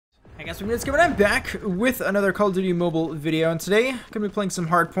Guys, I'm back with another Call of Duty mobile video, and today I'm gonna be playing some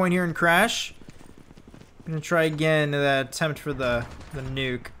Hardpoint here in Crash. I'm gonna try again that attempt for the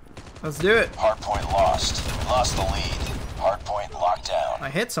nuke. Let's do it. Hardpoint lost. We lost the lead. Hardpoint locked down. I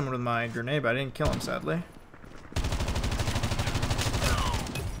hit someone with my grenade, but I didn't kill him, sadly.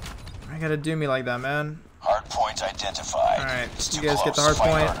 I gotta do me like that, man. Hardpoint identified. Alright, you guys get the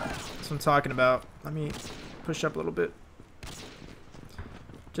hardpoint. That's what I'm talking about. Let me push up a little bit.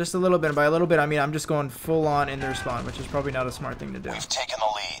 Just a little bit. By a little bit, I mean I'm just going full on in their spawn, which is probably not a smart thing to do. We've taken the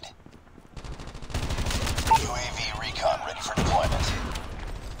lead. UAV recon ready for deployment.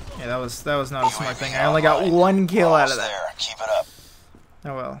 Yeah, that was not a smart thing. I only got one kill out of that. There. Keep it up.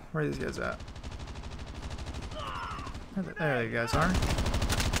 Oh well, where are these guys at? There you guys are.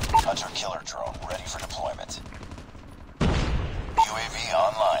 Hunter killer drone ready for deployment. UAV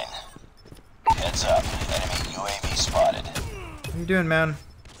online. Heads up. Enemy UAV spotted. What are you doing, man?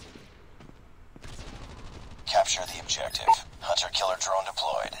 Capture the objective. Hunter killer drone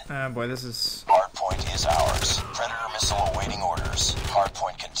deployed. Ah, boy, this is... Hardpoint is ours. Predator missile awaiting orders.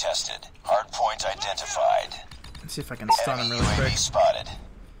 Hardpoint contested. Hardpoint identified. Let's see if I can stun him really UAV quick. spotted.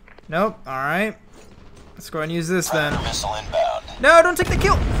 Nope. Alright. Let's go ahead and use this then. Predator missile inbound. No, don't take the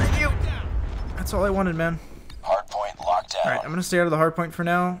kill! Thank you! That's all I wanted, man. Hardpoint locked down. Alright, I'm gonna stay out of the hardpoint for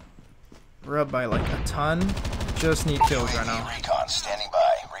now. We're up by like a ton. Just need kills right now. UAV recon standing by.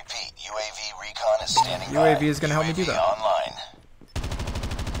 Repeat, UAV recon is standing by. UAV is gonna help me do that. Online.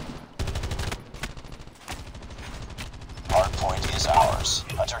 Hardpoint is ours.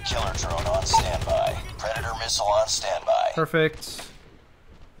 Hunter killer drone on standby. Predator missile on standby. Perfect.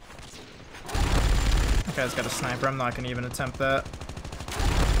 That guy's got a sniper. I'm not gonna even attempt that.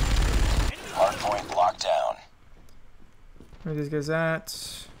 Hardpoint locked down. Where are these guys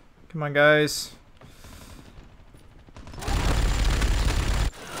at? Come on, guys.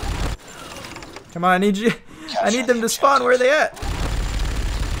 Come on, I need you. I need them to spawn. Where are they at?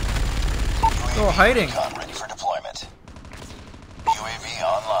 Oh, hiding. Ready for deployment. UAV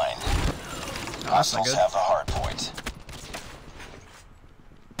online. Oh, that's not Hostiles good. have the hardpoint.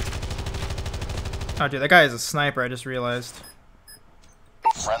 Oh, dude, that guy is a sniper. I just realized.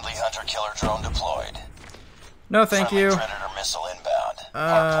 Friendly hunter killer drone deployed. No, thank Friendly you. Predator missile inbound.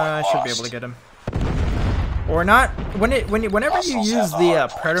 I Hardpoint should be lost. able to get him. Or not. Whenever you use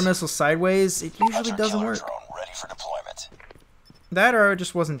the Predator missile sideways, it usually Hunter doesn't killer work. drone ready for deployment. That or it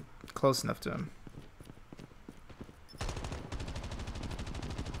just wasn't close enough to him.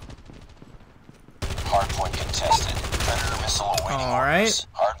 Hardpoint contested. Predator missile awaiting Alright. orders.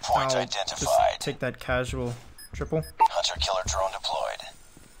 Hardpoint I'll identified. just take that casual triple. Hunter killer drone deployed.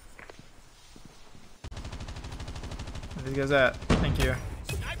 Where these guys at? Thank you.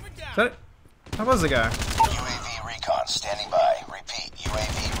 Is that it? That was the guy. UAV recon standing by. Repeat,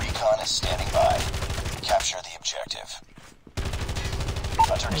 UAV recon is standing by. Capture the objective.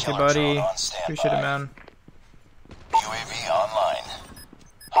 Hunter Thank you, killer buddy. drone on standby. Appreciate it, man. UAV online.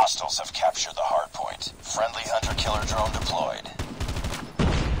 Hostiles have captured the hardpoint. Friendly hunter killer drone deployed.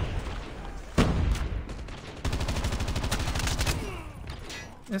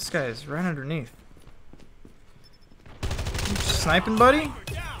 This guy is right underneath. You sniping, buddy?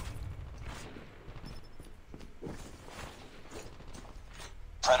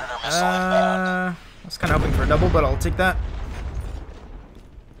 Predator missile inbound. I was kind of hoping for a double, but I'll take that.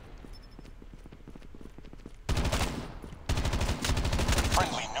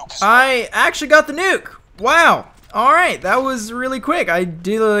 Friendly nuke is I actually got the nuke. Wow. All right, that was really quick. I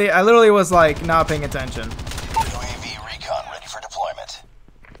literally was like not paying attention. UAV recon ready for deployment.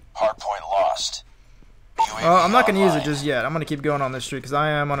 Hardpoint lost. UAV Well, I'm not gonna use it online. just yet. I'm gonna keep going on this streak because I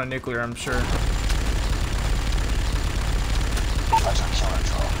am on a nuclear, I'm sure. Hunter killer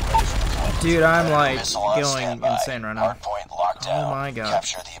drone ready for deployment. Dude, I'm Predator like missile on going standby. insane right now. Hardpoint locked down. Oh my god.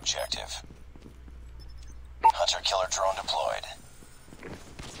 Capture the objective. Hunter killer drone deployed.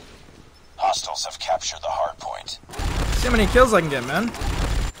 Hostiles have captured the hardpoint. See how many kills I can get, man.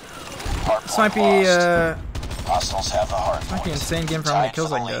 Hardpoint This might be lost. Hostiles have the hardpoint. might be an insane game for how many Tied kills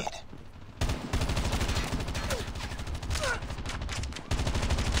for I the can lead. get.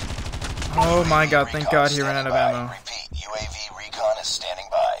 Oh my god, thank Recon god he ran out of standing by. ammo. Repeat, UAV recon is standing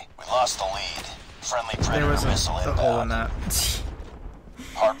by. We lost the lead. Friendly There predator was missile a inbound. hole in that.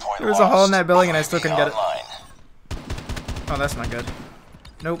 Hardpoint There was a hole in lost. that building and I still UAV couldn't get it. online. Oh, that's not good.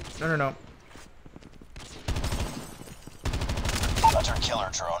 Nope, no. Hunter killer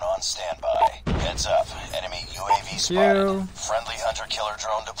drone on standby. Heads up. Enemy UAV you. spotted. Friendly hunter killer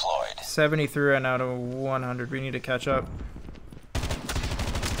drone deployed. 73 and out of 100. We need to catch up.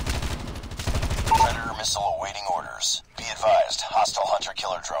 Predator missile awaiting orders. Be advised. advised, hostile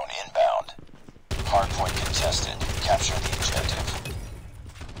hunter-killer drone inbound. Hardpoint contested. Capture the objective.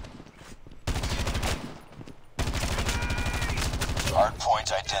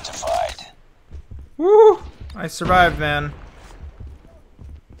 Hardpoint identified. Woo! I survived, man.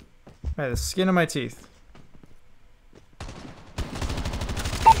 I had the skin of my teeth.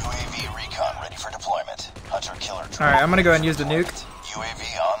 UAV recon ready for deployment. Hunter-killer drone. Alright, I'm gonna go ahead and use the nuke.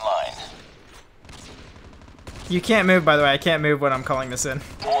 UAV online. You can't move, by the way. I can't move when I'm calling this in.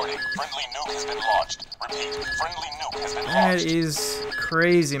 Warning, friendly nuke has been launched. Repeat, friendly nuke has been That launched. is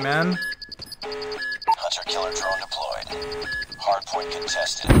crazy, man. Hunter-killer drone deployed. Hardpoint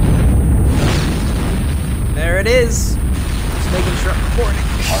contested. There it is. Just making sure I'm recording.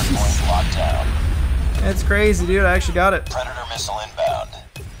 Hardpoint locked down. That's crazy, dude. I actually got it. Predator missile inbound.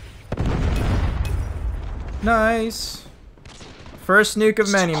 Nice. First nuke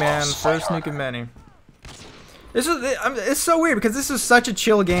of many, man. First nuke of many. This is it's so weird because this is such a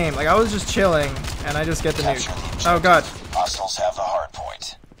chill game. Like I was just chilling and I just get the nuke. Oh god. Hostiles have the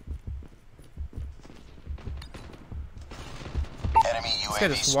hardpoint. Enemy UAV This guy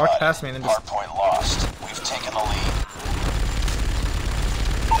just walked spotted. past me and then just. Hardpoint lost. We've taken the lead.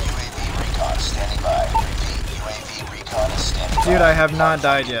 UAV recon standing by. Repeat, UAV recon is standing by. Dude, I have not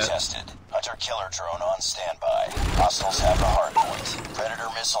died yet. Contested. Hunter-killer drone on standby. Hostiles have the hardpoint. Predator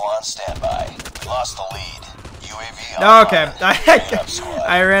missile on standby. We lost the lead. UAV Oh, online. okay. Clean up squad.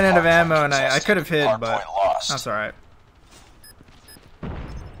 I ran out of Hardpoint ammo and I contested. could have hid, but Hardpoint lost. that's alright.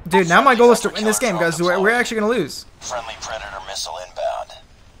 Dude, now my goal is to win this game, guys. We're actually gonna lose. Friendly Predator missile inbound.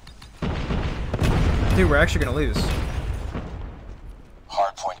 Dude, we're actually gonna lose.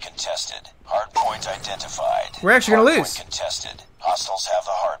 Hardpoint contested. Hardpoint identified. We're actually gonna lose. Hardpoint contested. Hostiles have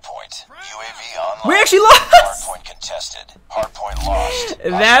the hardpoint. UAV online. We actually lost! Hardpoint contested. Hardpoint lost.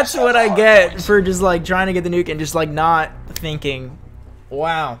 That's Hostiles what have I the get hardpoint. for just like trying to get the nuke and just like not thinking.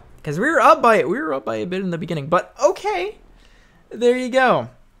 Wow. Because we were up by it. We were up by a bit in the beginning. But okay. There you go.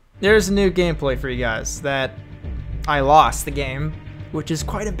 There's a new gameplay for you guys that I lost the game, which is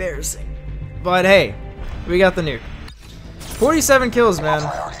quite embarrassing. But hey, we got the nuke. 47 kills, man,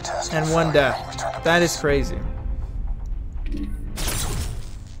 Priority task and 1 death. Return to That base. is crazy.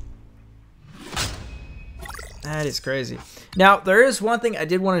 That is crazy. Now, there is one thing I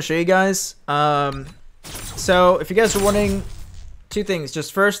did want to show you guys. So, if you guys are wondering, two things.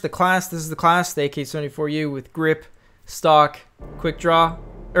 Just first, the class. This is the class, the AK-74U with grip, stock, quick draw.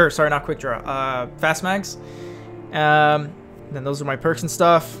 Or, sorry, not quick draw. Fast mags. Then those are my perks and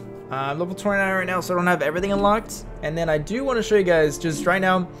stuff. I'm level 29 right now, so I don't have everything unlocked. And then I do want to show you guys, just right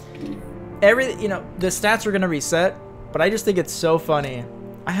now, the stats are going to reset, but I just think it's so funny.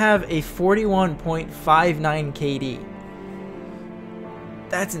 I have a 41.59 KD.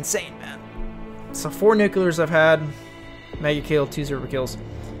 That's insane, man. So 4 nuclears I've had, mega kill, 2 super kills.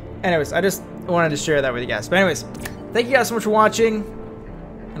 Anyways, I just wanted to share that with you guys. But anyways, thank you guys so much for watching,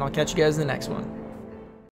 and I'll catch you guys in the next one.